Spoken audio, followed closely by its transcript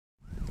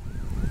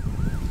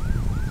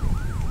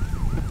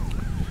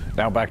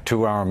Now back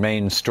to our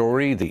main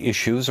story. The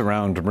issues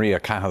around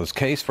Maíria Cahill's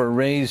case were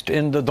raised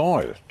in the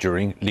Dáil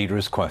during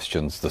leaders'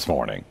 questions this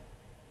morning.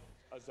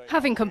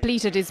 Having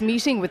completed his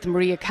meeting with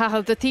Maíria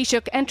Cahill, the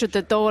Taoiseach entered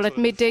the Dáil at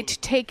midday to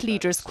take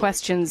leaders'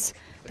 questions.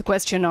 The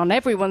question on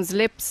everyone's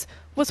lips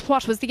was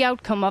what was the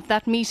outcome of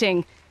that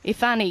meeting,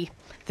 if any.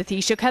 The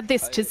Taoiseach had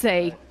this to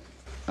say.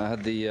 I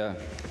had the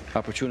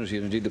opportunity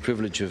and indeed the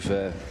privilege of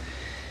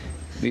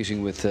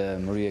meeting with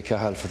Maíria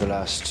Cahill for the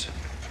last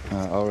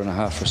hour and a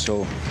half or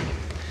so.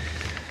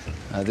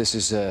 This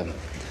is a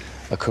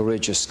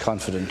courageous,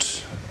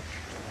 confident,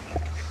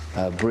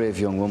 brave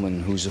young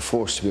woman who's a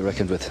force to be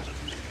reckoned with.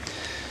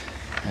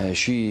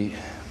 She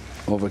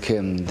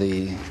overcame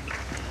the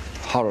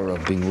horror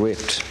of being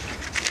raped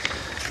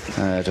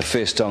to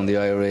face down the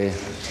IRA,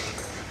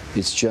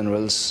 its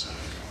generals,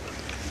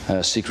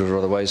 secret or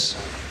otherwise.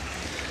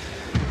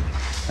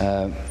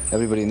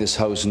 Everybody in this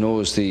House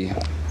knows the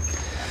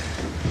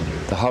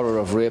horror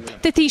of rape.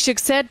 The Taoiseach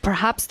said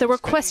perhaps there were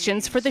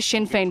questions for the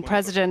Sinn Féin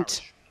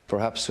president.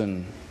 Perhaps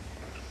when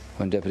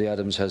Deputy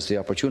Adams has the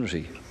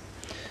opportunity,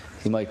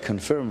 he might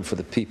confirm for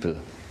the people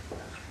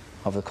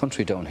of the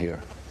country down here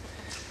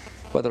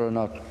whether or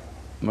not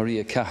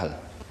Maíria Cahill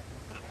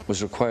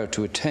was required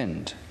to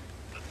attend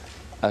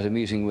at a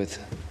meeting with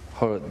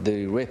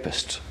the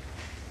rapist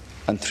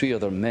and 3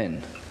 other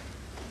men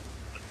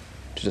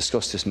to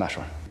discuss this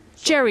matter.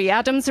 Gerry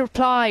Adams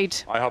replied.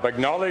 I have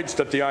acknowledged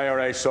that the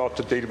IRA sought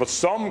to deal with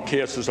some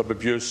cases of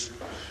abuse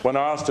when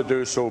asked to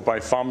do so by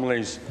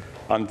families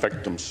and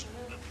victims.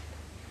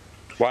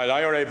 While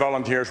IRA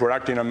volunteers were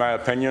acting, in my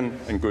opinion,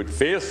 in good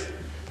faith,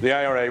 the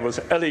IRA was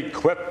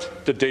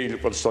ill-equipped to deal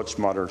with such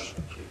matters.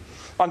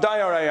 And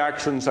IRA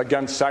actions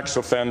against sex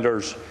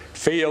offenders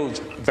failed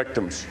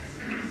victims.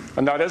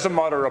 And that is a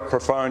matter of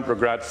profound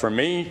regret for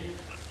me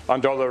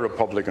and other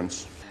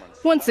Republicans.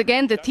 Once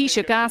again, the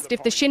Taoiseach asked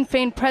if the Sinn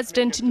Féin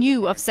president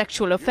knew of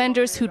sexual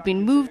offenders who'd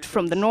been moved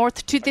from the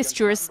north to this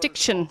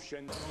jurisdiction.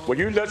 Will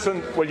you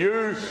listen?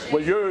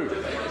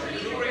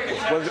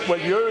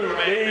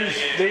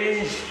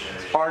 These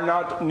are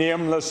not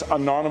nameless,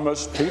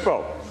 anonymous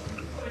people.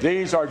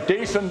 These are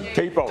decent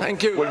people.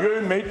 Thank you. Will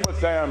you meet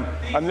with them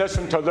and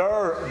listen to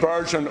their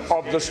version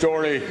of the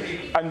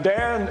story and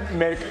then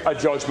make a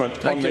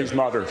judgment on these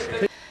matters?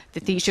 The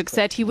Taoiseach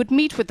said he would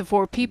meet with the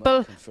 4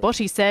 people, but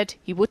he said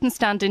he wouldn't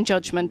stand in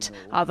judgment.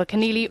 Alva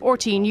Keneally,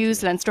 RTÉ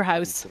News, Leinster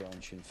House.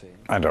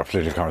 And our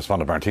political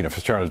correspondent Maíria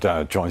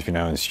Fitzgerald joins me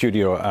now in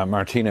studio.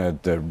 Martina,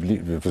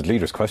 it was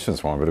leaders'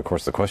 questions one, but of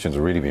course the questions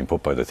are really being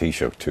put by the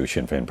Taoiseach to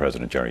Sinn Féin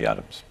President Gerry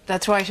Adams.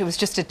 That's right, it was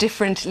just a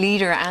different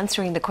leader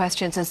answering the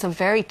questions, and some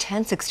very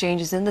tense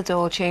exchanges in the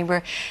Dáil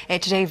chamber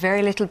today.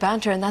 Very little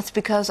banter, and that's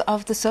because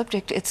of the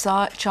subject. It's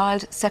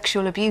child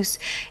sexual abuse.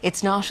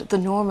 It's not the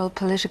normal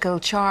political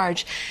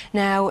charge.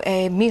 Now,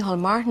 Micheál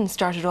Martin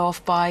started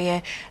off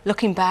by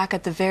looking back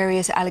at the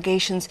various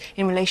allegations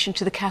in relation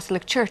to the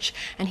Catholic Church,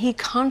 and he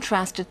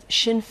contrasted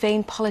Sinn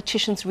Féin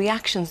politicians'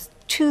 reactions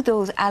to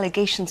those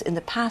allegations in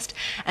the past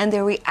and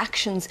their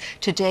reactions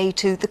today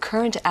to the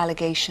current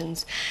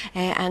allegations.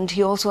 And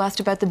he also asked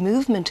about the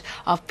movement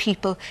of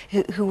people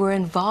who were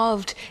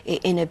involved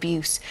in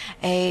abuse.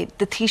 The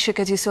Taoiseach,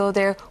 as you saw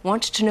there,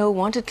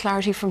 wanted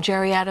clarity from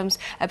Gerry Adams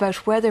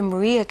about whether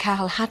Maíria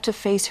Cahill had to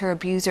face her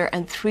abuser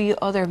and 3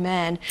 other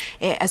men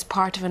as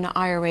part of an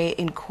IRA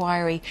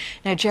inquiry.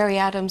 Now, Gerry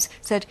Adams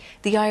said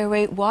the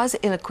IRA was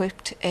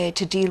ill-equipped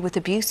to deal with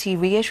abuse. He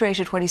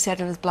reiterated what he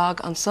said on his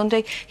blog on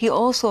Sunday. He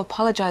also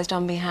apologised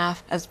on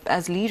behalf,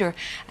 as leader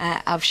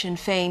of Sinn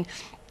Féin.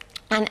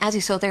 And as you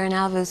saw there in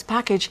Alva's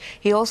package,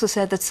 he also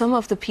said that some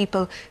of the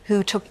people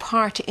who took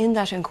part in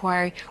that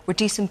inquiry were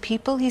decent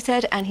people, he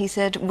said, and he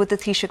said, would the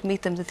Taoiseach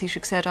meet them? The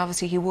Taoiseach said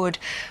obviously he would.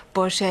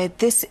 But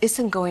this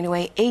isn't going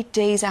away. 8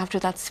 days after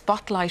that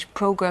Spotlight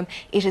programme,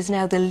 it is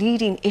now the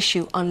leading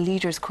issue on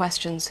leaders'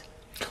 questions.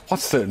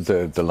 What's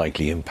the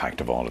likely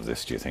impact of all of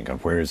this, do you think, and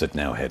where is it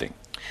now heading?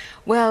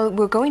 Well,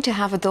 we're going to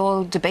have a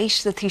Dáil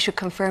debate, the Taoiseach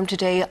confirmed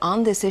today,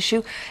 on this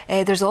issue.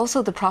 There's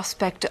also the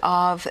prospect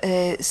of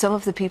some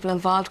of the people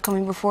involved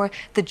coming before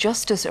the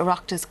Justice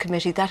Oireachtas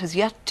Committee. That has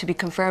yet to be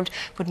confirmed,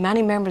 but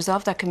many members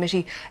of that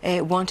committee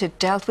want it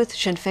dealt with.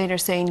 Sinn Féin are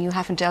saying you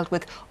haven't dealt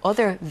with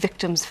other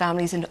victims'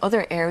 families in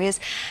other areas.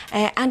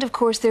 And of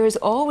course, there is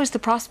always the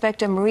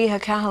prospect, and Maíria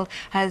Cahill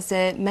has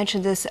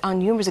mentioned this on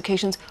numerous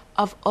occasions,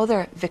 of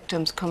other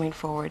victims coming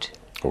forward.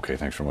 OK,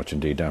 thanks very much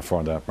indeed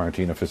for that,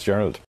 Maíria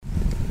Fitzgerald.